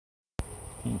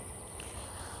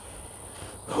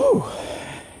Whew.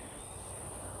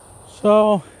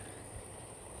 So,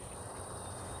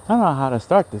 I don't know how to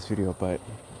start this video, but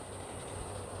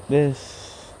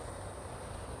this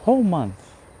whole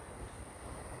month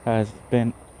has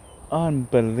been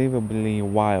unbelievably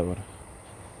wild.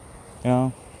 You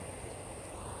know,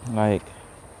 like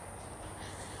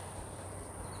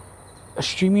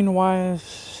streaming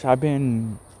wise, I've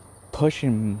been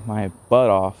pushing my butt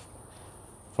off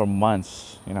for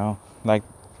months, like,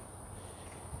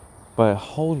 but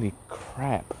holy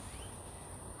crap,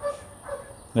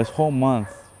 this whole month,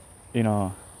 you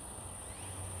know,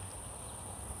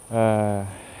 uh,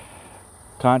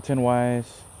 content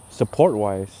wise, support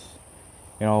wise,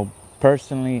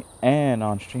 personally and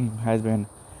on stream has been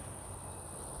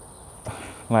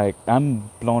like, I'm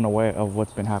blown away of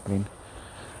what's been happening.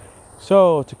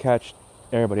 So to catch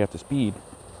everybody up to speed,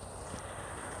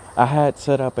 I had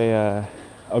set up a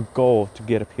goal to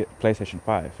get a PlayStation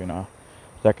 5, so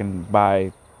I can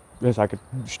buy this, I could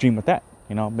stream with that,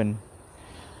 and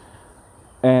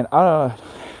out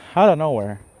of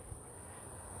nowhere,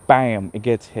 bam, it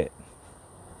gets hit.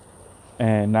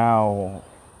 And now,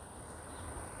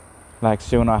 like,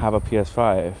 soon I'll have a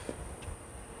PS5,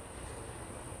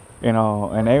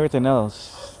 and everything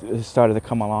else started to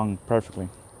come along perfectly.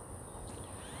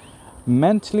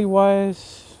 Mentally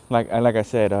wise, like I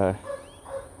said,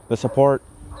 the support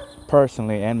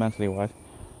personally and mentally wise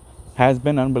has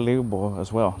been unbelievable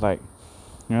as well. Like,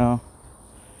 what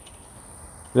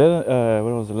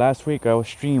was it, last week I was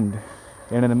streamed,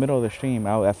 and in the middle of the stream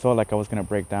I felt like I was gonna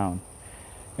break down,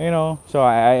 so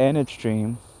I ended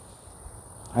stream.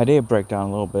 I did break down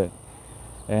a little bit,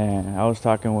 and I was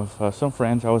talking with some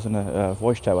friends. I was in a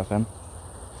voice chat with them,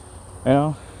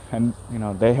 and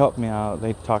they helped me out.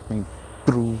 They talked me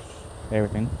through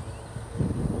everything.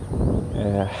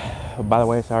 By the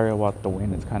way, sorry about the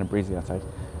wind. It's kind of breezy outside.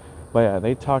 But yeah,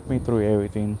 they talked me through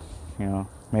everything.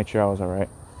 Made sure I was all right.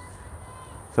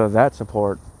 So that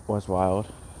support was wild.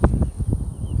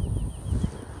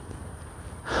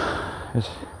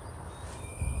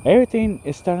 Everything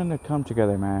is starting to come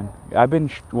together, man. I've been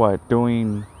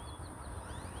doing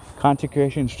content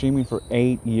creation, streaming for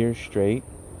 8 years straight.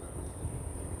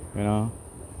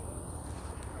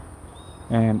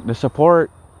 And the support,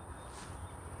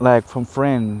 like, from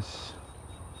friends,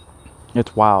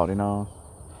 it's wild.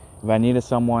 If I needed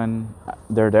someone,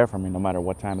 they're there for me no matter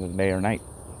what time of the day or night.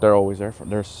 They're always there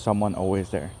there's someone always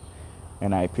there,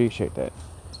 and I appreciate that.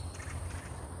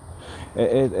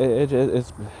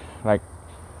 It's like,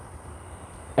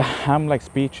 I'm like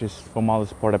speechless from all the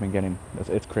support I've been getting.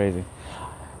 It's crazy.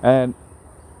 And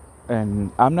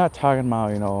I'm not talking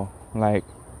about, like,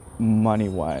 money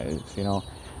wise.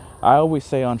 I always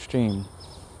say on stream,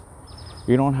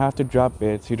 you don't have to drop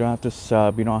bits, you don't have to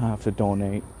sub, you don't have to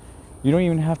donate, you don't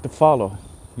even have to follow.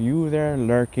 You there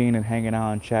lurking and hanging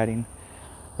out and chatting,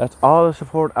 that's all the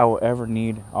support I will ever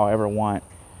need, I'll ever want.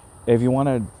 If you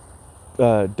want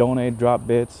to donate, drop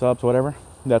bits, subs, whatever,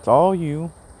 that's all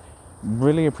you.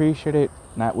 Really appreciate it,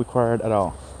 not required at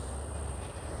all.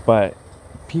 But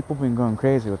people been going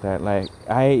crazy with that. Like,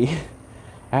 I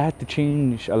had to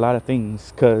change a lot of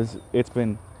things because it's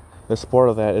been, the support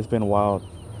of that, it's been wild.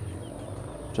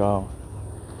 So,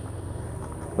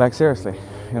 like, seriously,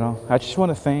 I just want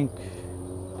to thank,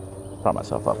 brought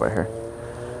myself up right here.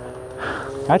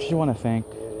 I just want to thank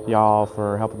y'all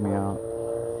for helping me out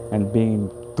and being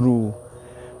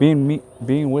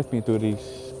with me through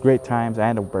these great times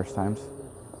and the worst times.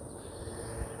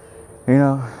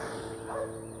 Yeah.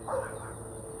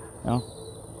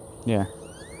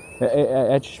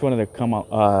 I just wanted to come out,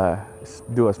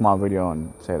 do a small video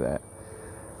and say that,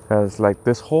 because, like,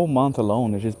 this whole month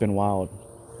alone has just been wild,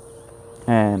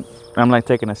 and I'm, like,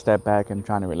 taking a step back and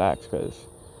trying to relax, because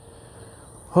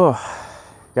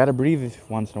gotta breathe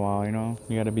once in a while.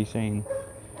 You gotta be sane.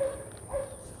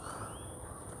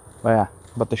 But yeah,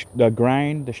 but the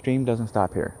grind, the stream doesn't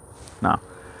stop here. No,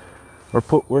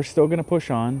 we're still gonna push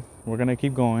on. We're gonna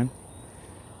keep going.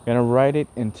 Gonna ride it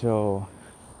until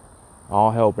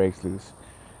all hell breaks loose.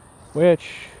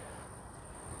 Which,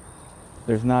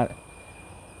 there's not,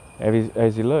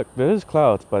 as you look, there's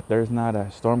clouds, but there's not a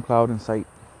storm cloud in sight.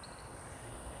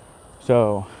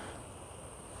 So,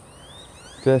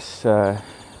 just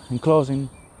in closing,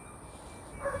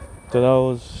 to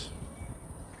those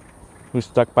who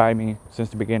stuck by me since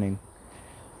the beginning,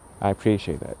 I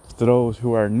appreciate that. To those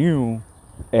who are new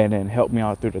and then helped me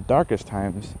out through the darkest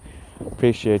times,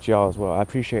 appreciate y'all as well. I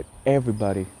appreciate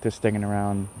everybody just sticking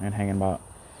around and hanging about.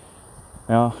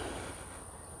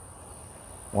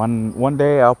 One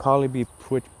day I'll probably be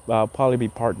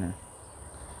partner.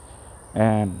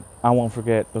 And I won't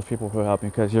forget those people who helped me,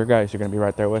 because your guys are going to be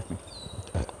right there with me.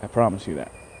 I promise you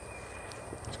that.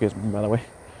 Excuse me, by the way.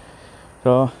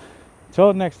 So,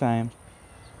 till next time,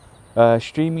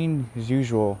 streaming as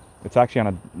usual. It's actually on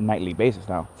a nightly basis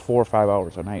now, 4 or 5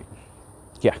 hours a night.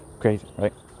 Yeah, crazy,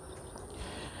 right?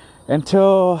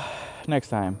 Until next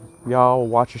time, y'all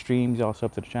watch your streams, y'all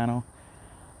sub to the channel,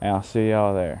 and I'll see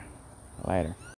y'all there. Later.